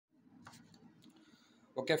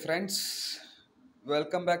Okay friends,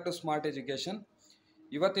 welcome back to smart education.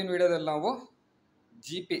 ಇವತ್ತಿನ ವಿಡಿಯೋದಲ್ಲಿ ನಾವು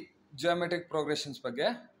GP ಜಿಯೋಮೆಟ್ರಿಕ್ ಪ್ರೋಗ್ರೆಷನ್ಸ್ ಬಗ್ಗೆ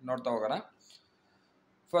ನೋಡ್ತಾ ಹೋಗೋಣ.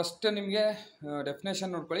 ಫಸ್ಟ್ ನಿಮಗೆ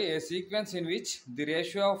ಡೆಫಿನೇಷನ್ ನೋಡ್ಕೊಳ್ಳಿ. A sequence in which the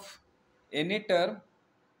ratio of any term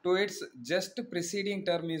to it's just preceding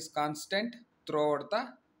term is constant through out the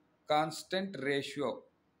constant ratio.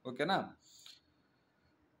 ಓಕೆನಾ?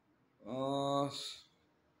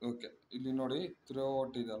 Okay, ಇಲ್ಲಿ ನೋಡಿ ಥ್ರೂ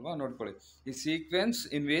ಔಟ್ ಇದಲ್ವಾ, ನೋಡ್ಕೊಳ್ಳಿ. ಈ sequence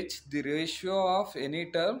in which the ratio of any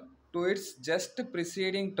term to it's just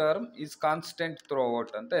preceding term is constant through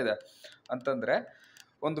out ಅಂತ ಇದೆ. ಅಂತಂದರೆ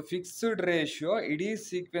ಒಂದು fixed ratio ಇಡೀ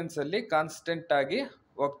ಸೀಕ್ವೆನ್ಸಲ್ಲಿ ಕಾನ್ಸ್ಟೆಂಟ್ ಆಗಿ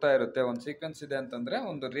ಹೋಗ್ತಾ ಇರುತ್ತೆ. ಒಂದು ಸೀಕ್ವೆನ್ಸ್ ಇದೆ ಅಂತಂದರೆ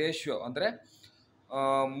ಒಂದು ರೇಷಿಯೋ ಅಂದರೆ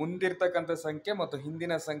ಮುಂದಿರ್ತಕ್ಕಂಥ ಸಂಖ್ಯೆ ಮತ್ತು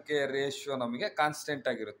ಹಿಂದಿನ ಸಂಖ್ಯೆಯ ರೇಷಿಯೋ ನಮಗೆ ಕಾನ್ಸ್ಟೆಂಟ್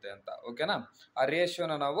ಆಗಿರುತ್ತೆ ಅಂತ. ಓಕೆನಾ? ಆ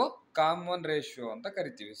ರೇಷಿಯೋನ ನಾವು ಕಾಮನ್ ರೇಷಿಯೋ ಅಂತ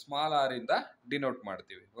ಕರಿತೀವಿ. ಸ್ಮಾಲ್ ಆರ್ ಇಂದ ಡಿನೋಟ್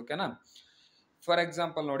ಮಾಡ್ತೀವಿ. ಓಕೆನಾ? ಫಾರ್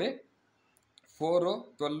ಎಕ್ಸಾಂಪಲ್ ನೋಡಿ, 4,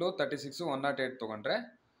 12, 36, 108 ತೊಗೊಂಡ್ರೆ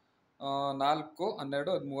 4,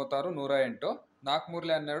 12, 36, 108, 4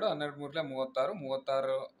 ಮೂರಲೆ 12, 12 ಮೂರಲೆ 36,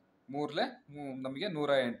 36 ಮೂರಲೆ ನಮಗೆ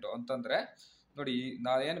 108 ಅಂತಂದರೆ ನೋಡಿ,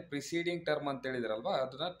 ನಾವೇನು ಪ್ರಿಸೀಡಿಂಗ್ ಟರ್ಮ್ ಅಂತ ಹೇಳಿದ್ರಲ್ವಾ,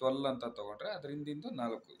 ಅದನ್ನ 12 ಅಂತ ತೊಗೊಂಡ್ರೆ ಅದ್ರ ಹಿಂದಿಂದು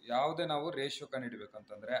 4. ಯಾವುದೇ ನಾವು ರೇಷಿಯೋ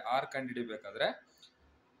ಕಂಡುಹಿಡಿಬೇಕಂತಂದರೆ ಆರ್ ಕಂಡುಹಿಡಿಬೇಕಾದ್ರೆ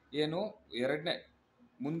ಏನು, ಎರಡನೇ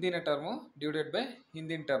ಮುಂದಿನ ಟರ್ಮು ಡಿವೈಡೆಡ್ ಬೈ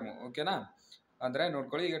ಹಿಂದಿನ ಟರ್ಮು. ಓಕೆನಾ? ಅಂದರೆ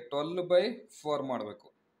ನೋಡ್ಕೊಳ್ಳಿ, ಈಗ 12/4 ಮಾಡಬೇಕು.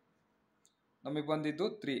 ನಮಗೆ ಬಂದಿದ್ದು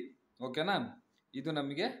 3. ಓಕೆನಾ? ಇದು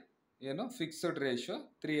ನಮಗೆ ಏನು ಫಿಕ್ಸ್ಡ್ ರೇಷಿಯೋ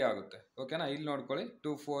 3 ಆಗುತ್ತೆ. ಓಕೆನಾ? ಇಲ್ಲಿ ನೋಡ್ಕೊಳ್ಳಿ,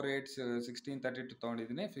 2, 4, 8, 16, 32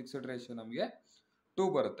 ತೊಗೊಂಡಿದ್ದೀನಿ. ಫಿಕ್ಸ್ಡ್ ರೇಷಿಯೋ ನಮಗೆ 2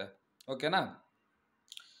 ಬರುತ್ತೆ. ಓಕೆನಾ?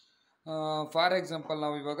 ಫಾರ್ ಎಕ್ಸಾಂಪಲ್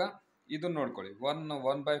ನಾವು ಇವಾಗ ಇದನ್ನ ನೋಡ್ಕೊಳ್ಳಿ,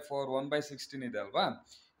 1/4, 1/16 ಇದೆ ಅಲ್ವಾ.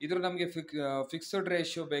 ಇದ್ರ ನಮಗೆ ಫಿಕ್ಸ್ಡ್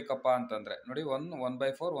ರೇಷಿಯೋ ಬೇಕಪ್ಪ ಅಂತಂದರೆ ನೋಡಿ,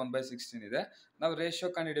 1/4, 1/16 ಇದೆ. ನಾವು ರೇಷಿಯೋ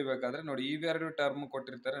ಕಂಡುಹಿಡಿಬೇಕಾದ್ರೆ ನೋಡಿ, ಇವೆರಡು ಟರ್ಮ್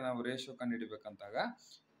ಕೊಟ್ಟಿರ್ತಾರೆ. ನಾವು ರೇಷಿಯೋ ಕಂಡುಹಿಡಿಬೇಕಂತಾಗ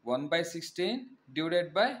 1/16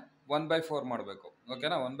 ಡಿವೈಡೆಡ್ ಬೈ 1/4 ಮಾಡಬೇಕು.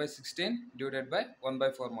 ಓಕೆನಾ? 1/16 ಡಿವೈಡೆಡ್ ಬೈ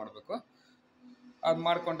 1/4 ಮಾಡಬೇಕು. ಅದು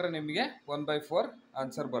ಮಾಡಿಕೊಂಡ್ರೆ ನಿಮಗೆ 1/4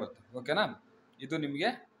 ಆನ್ಸರ್ ಬರುತ್ತೆ. ಓಕೆನಾ? ಇದು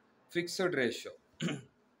ನಿಮಗೆ ಫಿಕ್ಸ್ಡ್ ರೇಷಿಯೋ.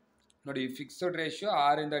 ನೋಡಿ, ಈ ಫಿಕ್ಸ್ಡ್ ರೇಷಿಯೋ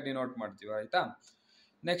 6 ಇಂದ ಡಿನೋಟ್ ಮಾಡ್ತೀವಿ. ಆಯಿತಾ?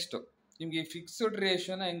 ನೆಕ್ಸ್ಟು ನಿಮಗೆ ಈ ಫಿಕ್ಸ್ಡ್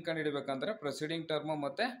ರೇಷಿಯೋನ ಹೆಂಗೆ ಕಂಡುಹಿಡಿಬೇಕಂದ್ರೆ ಪ್ರೆಸಿಡಿಂಗ್ ಟರ್ಮು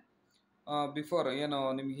ಮತ್ತು ಬಿಫೋರ್ ಏನು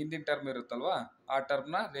ನಿಮ್ಗೆ ಹಿಂದಿನ ಟರ್ಮ್ ಇರುತ್ತಲ್ವಾ, ಆ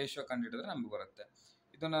ಟರ್ಮ್ನ ರೇಷಿಯೋ ಕಂಡುಹಿಡಿದ್ರೆ ನಮಗೆ ಬರುತ್ತೆ.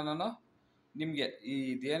 ಇದನ್ನು ನಾನು ನಿಮಗೆ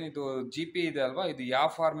ಇದೇನಿದು GP ಇದೆ ಅಲ್ವಾ, ಇದು ಯಾವ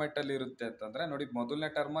ಫಾರ್ಮೆಟಲ್ಲಿ ಇರುತ್ತೆ ಅಂತಂದರೆ ನೋಡಿ,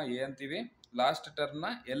 ಮೊದಲನೇ ಟರ್ಮ ಎ ಅಂತೀವಿ, ಲಾಸ್ಟ್ ಟರ್ಮ್ನ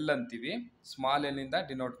ಎಲ್ ಅಂತೀವಿ, ಸ್ಮಾಲ್ ಎಲ್ಲಿಂದ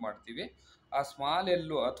ಡಿನೋಟ್ ಮಾಡ್ತೀವಿ. ಆ ಸ್ಮಾಲ್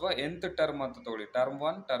ಎಲ್ಲು ಅಥವಾ nth ಟರ್ಮ್ ಅಂತ ತಗೊಳ್ಳಿ. Term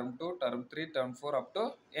 1, term 2, term 3, term 4 up to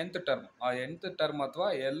nth term. ಆ nth ಟರ್ಮ್ ಅಥವಾ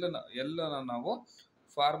ಎಲ್ಲನ ನಾವು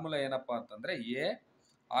ಫಾರ್ಮುಲಾ ಏನಪ್ಪ ಅಂತಂದರೆ ಎ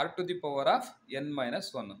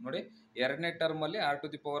r⁴n-1. ನೋಡಿ, ಎರಡನೇ ಟರ್ಮಲ್ಲಿ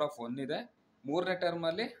r⁴1 ಇದೆ, ಮೂರನೇ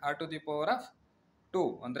ಟರ್ಮಲ್ಲಿ r⁴2.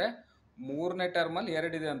 ಅಂದರೆ ಮೂರನೇ ಟರ್ಮಲ್ಲಿ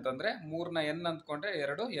 2 ಇದೆ ಅಂತಂದರೆ 3ನ n ಅಂದ್ಕೊಂಡ್ರೆ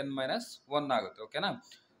 2 n-1 ಆಗುತ್ತೆ. ಓಕೆನಾ?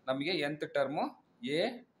 ನಮಗೆ nth ಟರ್ಮು ಎ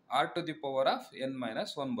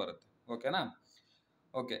r⁴n-1 ಬರುತ್ತೆ. ಓಕೆನಾ?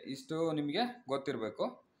 ಓಕೆ, ಇಷ್ಟು ನಿಮಗೆ ಗೊತ್ತಿರಬೇಕು.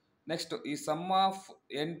 ನೆಕ್ಸ್ಟ್ ಈ ಸಮ್ ಆಫ್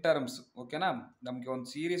n ಟರ್ಮ್ಸ್. ಓಕೆನಾ? ನಮಗೆ ಒಂದು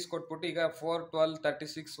ಸೀರೀಸ್ ಕೊಟ್ಬಿಟ್ಟು ಈಗ 4, 12,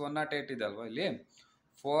 36, 108 ಇದೆ ಅಲ್ವಾ, ಇಲ್ಲಿ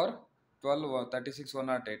 4, 12, 36,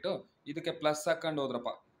 108 ಇದಕ್ಕೆ ಪ್ಲಸ್ ಹಾಕೊಂಡು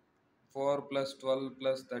ಹೋದ್ರಪ್ಪ. 4 + 12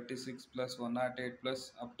 + 36 + 108 ಪ್ಲಸ್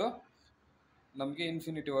ಅಪ್ ಟು ನಮಗೆ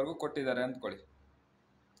ಇನ್ಫಿನಿಟಿವರೆಗೂ ಕೊಟ್ಟಿದ್ದಾರೆ ಅಂದ್ಕೊಳ್ಳಿ.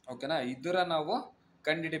 ಓಕೆನಾ? ಇದರ ನಾವು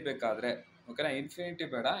ಕಂಡುಹಿಡಿಬೇಕಾದ್ರೆ, ಓಕೆನಾ, ಇನ್ಫಿನಿಟಿ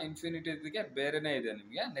ಬೇಡ, ಇನ್ಫಿನಿಟಿಗೆ ಬೇರೆನೇ ಇದೆ,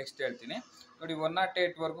 ನಿಮಗೆ ನೆಕ್ಸ್ಟ್ ಹೇಳ್ತೀನಿ. ನೋಡಿ,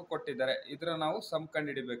 108ವರೆಗೂ ಕೊಟ್ಟಿದ್ದಾರೆ. ಇದರ ನಾವು some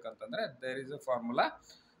ಕಂಡುಹಿಡಿಬೇಕಂತಂದರೆ there is A formula.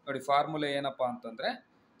 ನೋಡಿ, ಫಾರ್ಮುಲಾ ಏನಪ್ಪ ಅಂತಂದರೆ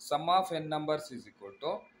some of n numbers is equal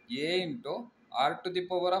to a into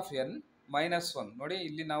r⁴n-1. ನೋಡಿ,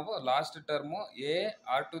 ಇಲ್ಲಿ ನಾವು last term a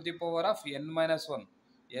r⁴n-1.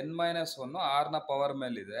 n-1 ಆರ್ನ ಪವರ್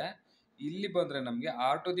ಮೇಲಿದೆ. ಇಲ್ಲಿ ಬಂದರೆ ನಮಗೆ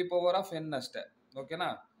r⁴n ಅಷ್ಟೇ. ಓಕೆನಾ?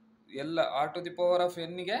 ಎಲ್ಲ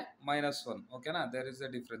r⁴n-ಗೆ -1. ಓಕೆನಾ? ದೇರ್ ಇಸ್ ಎ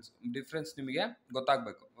ಡಿಫ್ರೆನ್ಸ್ ನಿಮಗೆ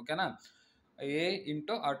ಗೊತ್ತಾಗಬೇಕು. ಓಕೆನಾ? a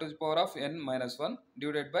into r⁴n-1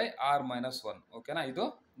 divided by r-1. ಓಕೆನಾ? ಇದು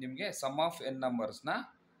ನಿಮಗೆ ಸಮ್ ಆಫ್ n ನಂಬರ್ಸ್ನ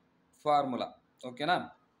ಫಾರ್ಮುಲಾ. ಓಕೆನಾ?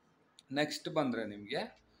 ನೆಕ್ಸ್ಟ್ ಬಂದರೆ ನಿಮಗೆ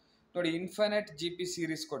ನೋಡಿ, ಇನ್ಫಿನೈಟ್ GP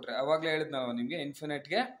ಸೀರೀಸ್ ಕೊಟ್ಟರೆ, ಅವಾಗಲೇ ಹೇಳಿದ್ನಲ್ವ ನಿಮಗೆ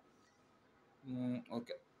ಇನ್ಫಿನೈಟ್ಗೆ.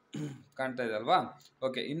 ಓಕೆ, ಕಾಣ್ತಾ ಇದೆ ಅಲ್ವಾ?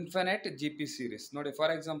 ಓಕೆ, ಇನ್ಫಿನೈಟ್ GP ಸೀರೀಸ್ ನೋಡಿ,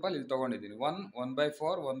 ಫಾರ್ ಎಕ್ಸಾಂಪಲ್ ಇಲ್ಲಿ ತೊಗೊಂಡಿದ್ದೀನಿ 1,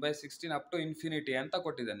 1/4, 1/16 ಅಪ್ ಟು ಇನ್ಫಿನಿಟಿ ಅಂತ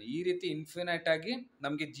ಕೊಟ್ಟಿದ್ದಾನೆ. ಈ ರೀತಿ ಇನ್ಫಿನೈಟ್ ಆಗಿ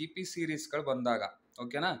ನಮಗೆ GP ಸೀರೀಸ್ಗಳು ಬಂದಾಗ,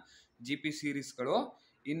 ಓಕೆನಾ, GP ಸೀರೀಸ್ಗಳು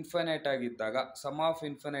ಇನ್ಫಿನೈಟ್ ಆಗಿದ್ದಾಗ, ಸಮ್ ಆಫ್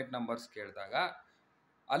ಇನ್ಫಿನೈಟ್ ನಂಬರ್ಸ್ ಕೇಳಿದಾಗ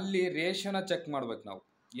ಅಲ್ಲಿ ರೇಷಿಯೋನ ಚೆಕ್ ಮಾಡ್ಬೇಕು ನಾವು.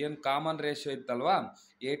 ಏನು common ratio ಇತ್ತಲ್ವಾ,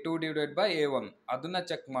 a2 divided by a1, ಅದನ್ನ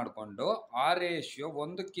ಚೆಕ್ ಮಾಡಿಕೊಂಡು ಆ ರೇಷಿಯೋ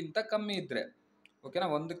 1ಕ್ಕಿಂತ ಕಮ್ಮಿ ಇದ್ದರೆ, ಓಕೆನಾ,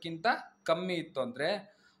 1ಕ್ಕಿಂತ ಕಮ್ಮಿ ಇತ್ತು ಅಂದರೆ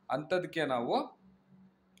ಅಂಥದಕ್ಕೆ ನಾವು,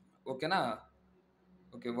 ಓಕೆನಾ,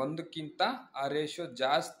 ಓಕೆ, ಒಂದಕ್ಕಿಂತ ಆ ರೇಷಿಯೋ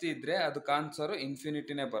ಜಾಸ್ತಿ ಇದ್ರೆ ಅದಕ್ಕೆ ಆನ್ಸರು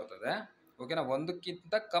ಇನ್ಫಿನಿಟಿನೇ ಬರ್ತದೆ. ಓಕೆನಾ,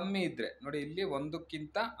 ಒಂದಕ್ಕಿಂತ ಕಮ್ಮಿ ಇದ್ರೆ ನೋಡಿ, ಇಲ್ಲಿ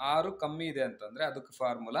ಒಂದಕ್ಕಿಂತ 6 ಕಮ್ಮಿ ಇದೆ ಅಂತಂದ್ರೆ ಅದಕ್ಕೆ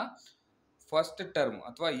ಫಾರ್ಮುಲಾ ಫಸ್ಟ್ ಟರ್ಮ್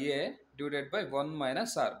ಅಥವಾ A divided by 1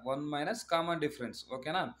 minus R, 1 minus common difference.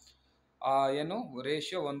 ಓಕೆನಾ, ಏನು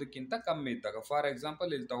ರೇಷಿಯೋ ಒಂದಕ್ಕಿಂತ ಕಮ್ಮಿ ಇದ್ದಾಗ. ಫಾರ್ ಎಕ್ಸಾಂಪಲ್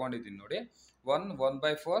ಇಲ್ಲಿ ತಗೊಂಡಿದ್ದೀನಿ ನೋಡಿ,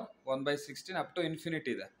 1/4 1/16 ಅಪ್ ಟು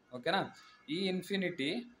ಇನ್ಫಿನಿಟಿ ಇದೆ. ಓಕೆನಾ, ಈ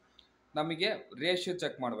ಇನ್ಫಿನಿಟಿ ನಮಗೆ ರೇಷಿಯೋ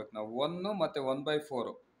ಚೆಕ್ ಮಾಡ್ಬೇಕು ನಾವು. 1 ಮತ್ತು 1/4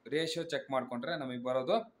 ರೇಷಿಯೋ ಚೆಕ್ ಮಾಡ್ಕೊಂಡ್ರೆ ನಮಗೆ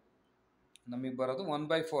ಬರೋದು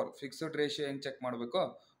 1/4. ಫಿಕ್ಸ್ಡ್ ರೇಷಿಯೋ ಹೆಂಗೆ ಚೆಕ್ ಮಾಡಬೇಕು,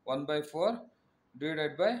 1/4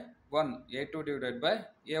 divided by 1 A2 divided by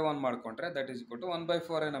A1 ಮಾಡ್ಕೊಂಡ್ರೆ ದಟ್ ಈಸ್ ಇಕ್ವಲ್ ಟು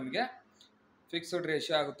 1/4 ನಮಗೆ ಫಿಕ್ಸ್ಡ್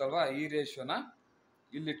ರೇಷಿಯೋ ಆಗುತ್ತಲ್ವಾ. ಈ ರೇಷಿಯೋನ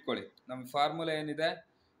ಇಲ್ಲಿ ಇಟ್ಕೊಳ್ಳಿ. ನಮ್ಮ ಫಾರ್ಮುಲಾ ಏನಿದೆ,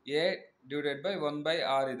 ಎ ಡಿವೈಡೆಡ್ ಬೈ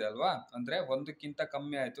 1/r ಇದೆ ಅಲ್ವಾ, ಅಂದರೆ ಒಂದಕ್ಕಿಂತ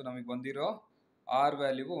ಕಮ್ಮಿ ಆಯಿತು. ನಮಗೆ ಬಂದಿರೋ ಆರ್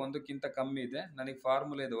ವ್ಯಾಲ್ಯೂ ಒಂದಕ್ಕಿಂತ ಕಮ್ಮಿ ಇದೆ. ನನಗೆ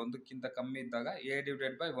ಫಾರ್ಮುಲಾ ಇದೆ, ಒಂದಕ್ಕಿಂತ ಕಮ್ಮಿ ಇದ್ದಾಗ ಎ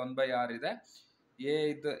ಡಿವೈಡೆಡ್ ಬೈ 1/r ಇದೆ.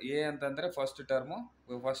 ಎ ಅಂತಂದರೆ ಫಸ್ಟ್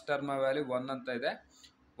ಟರ್ಮ್ ವ್ಯಾಲ್ಯೂ 1 ಅಂತ ಇದೆ,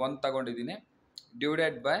 1 ತಗೊಂಡಿದ್ದೀನಿ.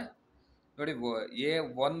 ಡಿವೈಡೆಡ್ ಬೈ ನೋಡಿ ಎ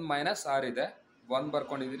 1 ಮೈನಸ್ ಆರ್ ಇದೆ, 1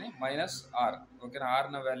 ಬರ್ಕೊಂಡಿದ್ದೀನಿ, ಮೈನಸ್ ಆರ್. ಓಕೆನಾ,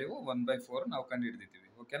 ಆರ್ನ ವ್ಯಾಲ್ಯೂ 1/4 ನಾವು ಕಂಡು ಹಿಡಿದಿದ್ದೀವಿ.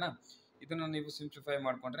 ಓಕೆನಾ, ಇದನ್ನು ನೀವು ಸಿಂಪ್ಲಿಫೈ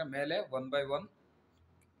ಮಾಡಿಕೊಂಡ್ರೆ ಮೇಲೆ 1/1.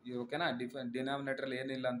 ಓಕೆನಾ, ಡಿನಾಮಿನೇಟ್ರಲ್ಲಿ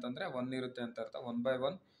ಏನಿಲ್ಲ ಅಂತಂದರೆ 1 ಇರುತ್ತೆ ಅಂತ ಅರ್ಥ,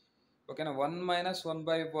 1/1. ಓಕೆನಾ, 1 ಮೈನಸ್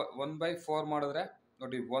 1/4 ಮಾಡಿದ್ರೆ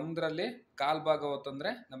ನೋಡಿ, 1ರಲ್ಲಿ ಕಾಲು ಭಾಗ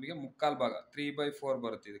ಹೋತಂದರೆ ನಮಗೆ ಮುಕ್ಕಾಲು ಭಾಗ 3/4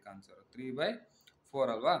 ಬರುತ್ತೆ. ಇದಕ್ಕೆ ಆನ್ಸರ್ 3/4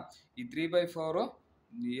 ಅಲ್ವಾ. ಈ 3/4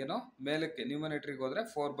 ಏನೋ ಮೇಲಕ್ಕೆ ನ್ಯೂಮರೇಟರ್ಗೆ ಹೋದರೆ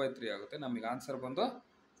 4/3 ಆಗುತ್ತೆ. ನಮಗೆ ಆನ್ಸರ್ ಬಂದು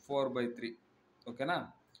 4/3. ಓಕೆನಾ,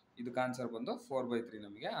 ಇದಕ್ಕೆ ಆನ್ಸರ್ ಬಂದು 4/3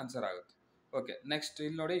 ನಮಗೆ ಆನ್ಸರ್ ಆಗುತ್ತೆ. ಓಕೆ, ನೆಕ್ಸ್ಟ್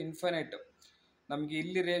ಇಲ್ಲಿ ನೋಡಿ, ಇನ್ಫಿನೈಟ್. ನಮಗೆ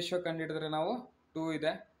ಇಲ್ಲಿ ರೇಷಿಯೋ ಕಂಡುಹಿಡಿದ್ರೆ ನಾವು 2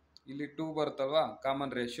 ಇದೆ, ಇಲ್ಲಿ 2 ಬರುತ್ತಲ್ವಾ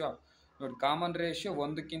ಕಾಮನ್ ರೇಷಿಯೋ. ನೋಡಿ, ಕಾಮನ್ ರೇಷಿಯೋ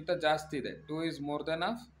ಒಂದಕ್ಕಿಂತ ಜಾಸ್ತಿ ಇದೆ, 2 ಈಸ್ ಮೋರ್ ದೆನ್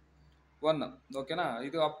ಆಫ್ 1. ಓಕೆನಾ,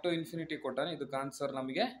 ಇದು ಅಪ್ ಟು ಇನ್ಫಿನಿಟಿ ಕೊಟ್ಟಾನೆ, ಇದಕ್ಕೆ ಆನ್ಸರ್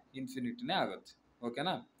ನಮಗೆ ಇನ್ಫಿನಿಟಿನೇ ಆಗುತ್ತೆ.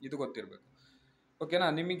 ಓಕೆನಾ, ಇದು ಗೊತ್ತಿರಬೇಕು. ಓಕೆನಾ,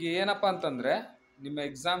 ನಿಮಗೆ ಏನಪ್ಪ ಅಂತಂದರೆ ನಿಮ್ಮ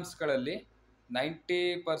ಎಕ್ಸಾಮ್ಸ್ಗಳಲ್ಲಿ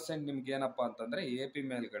 90% ನಿಮ್ಗೆ ಏನಪ್ಪ ಅಂತಂದರೆ AP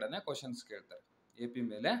ಮೇಲ್ಗಡೆ ಕ್ವಶನ್ಸ್ ಕೇಳ್ತಾರೆ, AP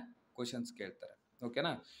ಮೇಲೆ ಕ್ವಶನ್ಸ್ ಕೇಳ್ತಾರೆ.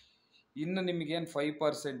 ಓಕೆನಾ, ಇನ್ನು ನಿಮಗೇನು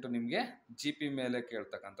 5% ನಿಮಗೆ GP ಮೇಲೆ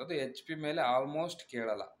ಕೇಳ್ತಕ್ಕಂಥದ್ದು, HP ಮೇಲೆ ಆಲ್ಮೋಸ್ಟ್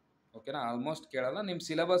ಕೇಳಲ್ಲ. ಓಕೆನಾ, ಆಲ್ಮೋಸ್ಟ್ ಕೇಳಲ್ಲ. ನಿಮ್ಮ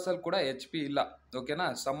ಸಿಲೆಬಸಲ್ಲಿ ಕೂಡ HP ಇಲ್ಲ. ಓಕೆನಾ,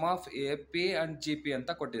 some of AP and GP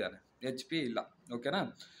ಅಂತ ಕೊಟ್ಟಿದ್ದಾನೆ, HP ಇಲ್ಲ. ಓಕೆನಾ,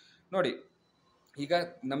 ನೋಡಿ ಈಗ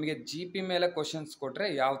ನಮಗೆ GP ಮೇಲೆ ಕ್ವಶನ್ಸ್ ಕೊಟ್ಟರೆ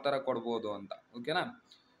ಯಾವ ಥರ ಕೊಡ್ಬೋದು ಅಂತ. ಓಕೆನಾ,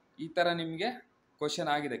 ಈ ಥರ ನಿಮಗೆ ಕ್ವಶನ್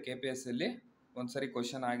ಆಗಿದೆ KPSSಲ್ಲಿ ಒಂದ್ಸರಿ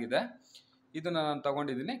ಕ್ವಶನ್ ಆಗಿದೆ. ಇದನ್ನು ನಾನು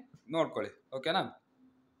ತಗೊಂಡಿದ್ದೀನಿ, ನೋಡ್ಕೊಳ್ಳಿ. ಓಕೆನಾ,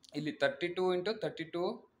 ಇಲ್ಲಿ 32 × 32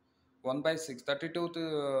 1/6, 32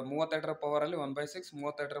 32ರ ಪವರಲ್ಲಿ 1/6,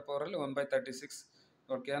 32ರ ಪವರಲ್ಲಿ 1/36.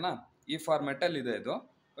 ಓಕೆನಾ, ಈ ಫಾರ್ಮೆಟಲ್ಲಿ ಇದೆ ಇದು.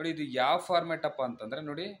 ನೋಡಿ, ಇದು ಯಾವ ಫಾರ್ಮೆಟ್ ಅಪ್ಪ ಅಂತಂದರೆ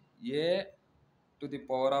ನೋಡಿ, A to the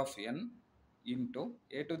power of n into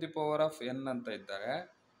A to the power of n ಅಂತ ಇದ್ದರೆ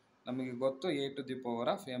ನಮಗೆ ಗೊತ್ತು A to the power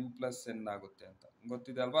of m plus n ಆಗುತ್ತೆ ಅಂತ.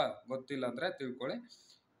 ಗೊತ್ತಿದೆ ಅಲ್ವಾ? ಗೊತ್ತಿಲ್ಲ ಅಂದರೆ ತಿಳ್ಕೊಳ್ಳಿ.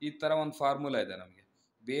 ಈ ಥರ ಒಂದು ಫಾರ್ಮುಲಾ ಇದೆ ನಮಗೆ.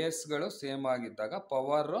 ಬೇಸ್ಗಳು ಸೇಮ್ ಆಗಿದ್ದಾಗ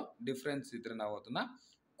ಪವರ್ ಡಿಫ್ರೆನ್ಸ್ ಇದ್ದರೆ ನಾವು ಅದನ್ನು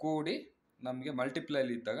ಕೂಡಿ, ನಮಗೆ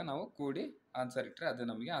ಮಲ್ಟಿಪ್ಲೈಲಿ ಇದ್ದಾಗ ನಾವು ಕೂಡಿ ಆನ್ಸರ್ ಇಟ್ಟರೆ ಅದೇ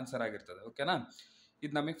ನಮಗೆ ಆನ್ಸರ್ ಆಗಿರ್ತದೆ. ಓಕೆನಾ,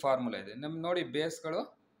 ಇದು ನಮಗೆ ಫಾರ್ಮುಲಾ ಇದೆ. ನಮ್ಗೆ ನೋಡಿ, ಬೇಸ್ಗಳು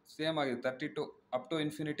ಸೇಮ್ ಆಗಿದೆ, 32 ಅಪ್ ಟು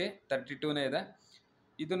ಇನ್ಫಿನಿಟಿ 32ನೇ ಇದೆ.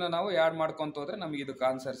 ಇದನ್ನು ನಾವು ಆ್ಯಡ್ ಮಾಡ್ಕೊತ ಹೋದರೆ ನಮಗೆ ಇದಕ್ಕೆ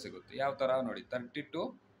ಆನ್ಸರ್ ಸಿಗುತ್ತೆ. ಯಾವ ಥರ ನೋಡಿ, 32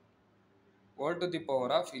 whole to the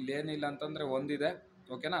power of, ಇಲ್ಲಿ ಏನಿಲ್ಲ ಅಂತಂದರೆ ಒಂದಿದೆ.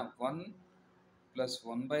 ಓಕೆನಾ, 1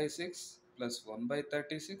 + 1/6 +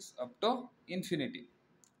 1/36 ಅಪ್ ಟು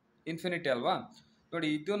ಇನ್ಫಿನಿಟಿ ಅಲ್ವಾ. ನೋಡಿ,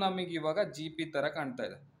 ಇದು ನಮಗೆ ಇವಾಗ GP ಥರ ಕಾಣ್ತಾ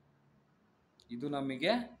ಇದೆ. ಇದು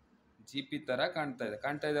ನಮಗೆ GP ಥರ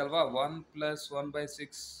ಕಾಣ್ತಾ ಇದೆ ಅಲ್ವಾ. 1 +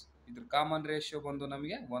 1/6 ಇದ್ರ ಕಾಮನ್ ರೇಷಿಯೋ ಬಂದು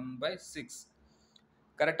ನಮಗೆ 1/6.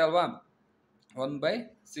 ಕರೆಕ್ಟ್ ಅಲ್ವಾ?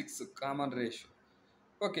 1/6 ಕಾಮನ್ ರೇಷಿಯೋ.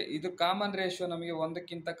 ಓಕೆ, ಇದು ಕಾಮನ್ ರೇಷಿಯೋ ನಮಗೆ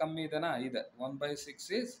ಒಂದಕ್ಕಿಂತ ಕಮ್ಮಿ ಇದೆನಾ? ಇದೆ. 1/6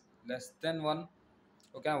 ಈಸ್ ಲೆಸ್ ದೆನ್ 1.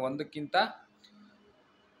 ಓಕೆ, ಒಂದಕ್ಕಿಂತ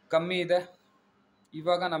ಕಮ್ಮಿ ಇದೆ.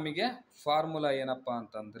 ಇವಾಗ ನಮಗೆ ಫಾರ್ಮುಲಾ ಏನಪ್ಪ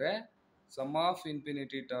ಅಂತಂದರೆ some of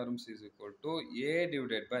infinity terms is equal to A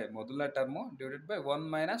divided by ಮೊದಲ term divided by 1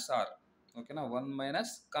 minus R. ಓಕೆನಾ, 1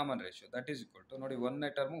 minus common ratio that is equal to ನೋಡಿ, 1ನೇ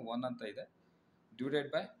ಟರ್ಮು 1 ಅಂತ ಇದೆ, ಡಿವೈಡೆಡ್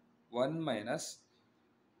ಬೈ 1 ಮೈನಸ್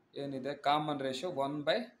ಏನಿದೆ ಕಾಮನ್ ರೇಷಿಯೋ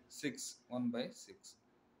 1/6.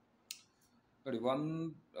 ನೋಡಿ,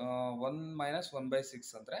 1 ಮೈನಸ್ 1/6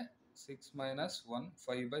 ಅಂದರೆ 6 ಮೈನಸ್ 1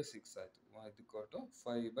 5/6 ಆಯಿತು. ಇದಕ್ಕೆ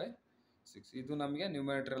 5/6. ಇದು ನಮಗೆ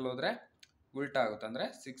ನ್ಯೂಮರೇಟರಲ್ಲಿ ಹೋದರೆ ಉಲ್ಟಾ ಆಗುತ್ತೆ, ಅಂದರೆ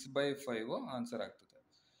 6/5 ಆನ್ಸರ್ ಆಗ್ತದೆ.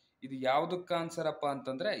 ಇದು ಯಾವುದಕ್ಕೆ ಆನ್ಸರ್ ಅಪ್ಪ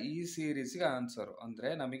ಅಂತಂದರೆ ಈ ಸೀರೀಸ್ಗೆ ಆನ್ಸರು. ಅಂದರೆ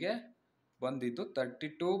ನಮಗೆ ಬಂದಿದ್ದು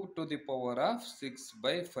 32 ಟು ದಿ ಪವರ್ ಆಫ್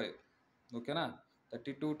 6/5. ಓಕೆನಾ,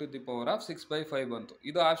 32 ಟು ದಿ ಪವರ್ ಆಫ್ 6/5 ಬಂತು.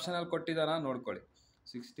 ಇದು ಆಪ್ಷನಲ್ಲಿ ಕೊಟ್ಟಿದ್ದಾನ ನೋಡ್ಕೊಳ್ಳಿ.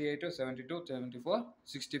 68 72 74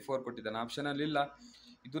 64 ಕೊಟ್ಟಿದ್ದಾನೆ, ಆಪ್ಷನಲ್ಲಿ ಇಲ್ಲ.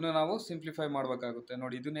 ಇದನ್ನು ನಾವು ಸಿಂಪ್ಲಿಫೈ ಮಾಡಬೇಕಾಗುತ್ತೆ.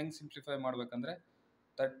 ನೋಡಿ, ಇದನ್ನ ಹೆಂಗೆ ಸಿಂಪ್ಲಿಫೈ ಮಾಡಬೇಕಂದ್ರೆ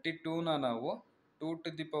 32ನ ನಾವು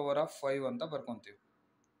 2⁵ ಅಂತ ಬರ್ಕೊತೀವಿ.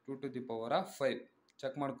 2⁵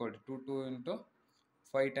 ಚೆಕ್ ಮಾಡ್ಕೊಳ್ಳಿ. 2 ×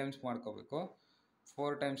 5 ಟೈಮ್ಸ್ ಮಾಡ್ಕೋಬೇಕು.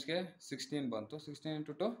 4 ಟೈಮ್ಸ್ಗೆ 16 ಬಂತು. 16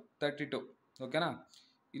 × 2 32. ಓಕೆನಾ?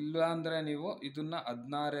 ಇಲ್ಲ ಅಂದರೆ ನೀವು ಇದನ್ನ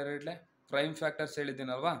 16 ಪ್ರೈಮ್ ಫ್ಯಾಕ್ಟರ್ಸ್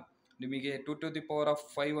ಹೇಳಿದ್ದೀನಲ್ವಾ, ನಿಮಗೆ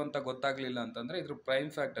 2⁵ ಅಂತ ಗೊತ್ತಾಗಲಿಲ್ಲ ಅಂತಂದರೆ ಇದ್ರ ಪ್ರೈಮ್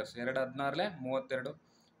ಫ್ಯಾಕ್ಟರ್ಸ್ 2 16 32.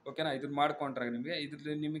 ಓಕೆನಾ? ಇದನ್ನ ಮಾಡ್ಕೊಂಡ್ರೆ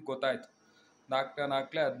ಇದ್ರಲ್ಲಿ ನಿಮಗೆ ಗೊತ್ತಾಯ್ತು. 4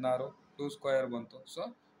 4 16, 2 ಸ್ಕ್ವೇರ್ ಬಂತು. ಸೊ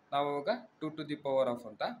ನಾವು ಅವಾಗ 2⁵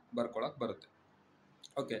 ಅಂತ ಬರ್ಕೊಳಕ್ಕೆ ಬರುತ್ತೆ.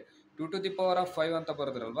 ಓಕೆ, 2⁵ ಅಂತ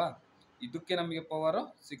ಬರೋದ್ರಲ್ವಾ, ಇದಕ್ಕೆ ನಮಗೆ ಪವರು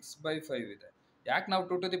 6/5 ಇದೆ. ಯಾಕೆ ನಾವು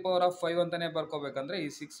 2⁵ ಅಂತಲೇ ಬರ್ಕೋಬೇಕಂದ್ರೆ ಈ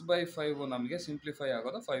 6/5 ನಮಗೆ ಸಿಂಪ್ಲಿಫೈ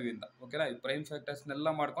ಆಗೋದು 5ಇಂದ. ಓಕೆನಾ? ಈ ಪ್ರೈಮ್ ಫ್ಯಾಕ್ಟರ್ಸ್ನೆಲ್ಲ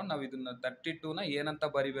ಮಾಡ್ಕೊಂಡು ನಾವು ಇದನ್ನು 32ನ ಏನಂತ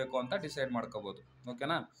ಬರಿಬೇಕು ಅಂತ ಡಿಸೈಡ್ ಮಾಡ್ಕೋಬೋದು.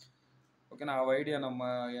 ಓಕೆನಾ? ಆ ಐಡಿಯಾ ನಮ್ಮ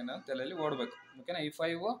ಏನೋ ತಲೆಯಲ್ಲಿ ಓಡಬೇಕು. ಓಕೆನಾ? ಈ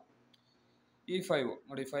 5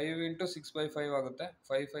 ನೋಡಿ, 5 × 6/5 ಆಗುತ್ತೆ.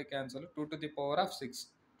 5 ಕ್ಯಾನ್ಸಲ್. 2⁵6.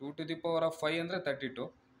 2⁵5 ಅಂದರೆ 32.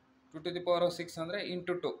 2⁵6 ಅಂದರೆ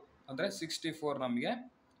ಇಂಟು 2 ಅಂದರೆ 64 ನಮಗೆ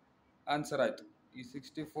ಆನ್ಸರ್ ಆಯಿತು. ಈ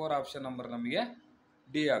 64 ಆಪ್ಷನ್ ನಂಬರ್ ನಮಗೆ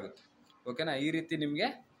ಡಿ ಆಗುತ್ತೆ. ಓಕೆನಾ? ಈ ರೀತಿ ನಿಮಗೆ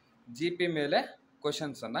GP ಮೇಲೆ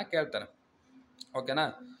ಕ್ವಶನ್ಸನ್ನು ಕೇಳ್ತಾನೆ. ಓಕೆನಾ?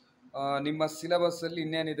 ನಿಮ್ಮ ಸಿಲೆಬಸ್ಸಲ್ಲಿ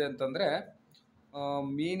ಇನ್ನೇನಿದೆ ಅಂತಂದರೆ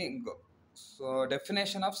meaning,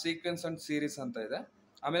 definition of sequence and series ಅಂತ ಇದೆ.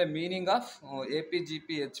 ಆಮೇಲೆ meaning of AP, GP,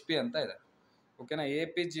 HP ಅಂತ ಇದೆ. ಓಕೆನಾ?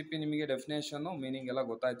 AP, GP ನಿಮಗೆ ಡೆಫಿನೇಷನ್ನು, ಮೀನಿಂಗ್ ಎಲ್ಲ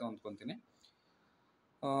ಗೊತ್ತಾಯಿತು ಅಂದ್ಕೊತೀನಿ.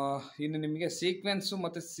 ಇನ್ನು ನಿಮಗೆ ಸೀಕ್ವೆನ್ಸು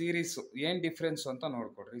ಮತ್ತು ಸೀರೀಸು ಏನು ಡಿಫ್ರೆನ್ಸು ಅಂತ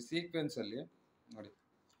ನೋಡ್ಕೊಡ್ರಿ. ಸೀಕ್ವೆನ್ಸಲ್ಲಿ ನೋಡಿ,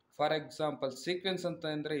 ಫಾರ್ ಎಕ್ಸಾಂಪಲ್ ಸೀಕ್ವೆನ್ಸ್ ಅಂತ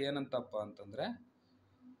ಅಂದರೆ ಏನಂತಪ್ಪ ಅಂತಂದರೆ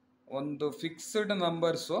ಒಂದು fixed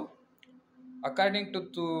numbers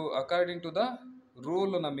according to the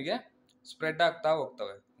rule ನಮಗೆ ಸ್ಪ್ರೆಡ್ ಆಗ್ತಾ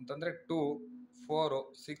ಹೋಗ್ತವೆ. ಅಂತಂದರೆ 2, 4,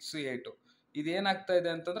 6, 8 ಇದೇನಾಗ್ತಾ ಇದೆ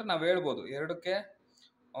ಅಂತಂದರೆ ನಾವು ಹೇಳ್ಬೋದು, 2ಕ್ಕೆ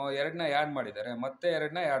 2ನ ಆ್ಯಡ್ ಮಾಡಿದ್ದಾರೆ, ಮತ್ತೆ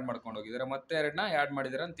 2ನ ಆ್ಯಡ್ ಮಾಡ್ಕೊಂಡು ಹೋಗಿದ್ದಾರೆ, ಮತ್ತೆ 2ನ ಆ್ಯಡ್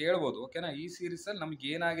ಮಾಡಿದ್ದಾರೆ ಅಂತ ಹೇಳ್ಬೋದು. ಓಕೆನಾ? ಈ ಸೀರೀಸಲ್ಲಿ ನಮ್ಗೆ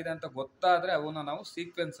ಏನಾಗಿದೆ ಅಂತ ಗೊತ್ತಾದರೆ ಅವನ್ನ ನಾವು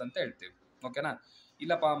ಸೀಕ್ವೆನ್ಸ್ ಅಂತ ಹೇಳ್ತೀವಿ. ಓಕೆನಾ?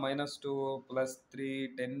 ಇಲ್ಲಪ್ಪ -2 +3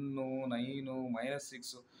 10 9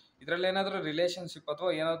 -6 ಇದರಲ್ಲಿ ಏನಾದರೂ ರಿಲೇಷನ್ಶಿಪ್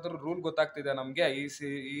ಅಥವಾ ಏನಾದರೂ ರೂಲ್ ಗೊತ್ತಾಗ್ತಿದೆ ನಮಗೆ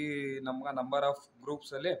ಈ ನಮ್ಗೆ ನಂಬರ್ ಆಫ್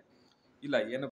ಗ್ರೂಪ್ಸಲ್ಲಿ? ಇಲ್ಲ, ಏನು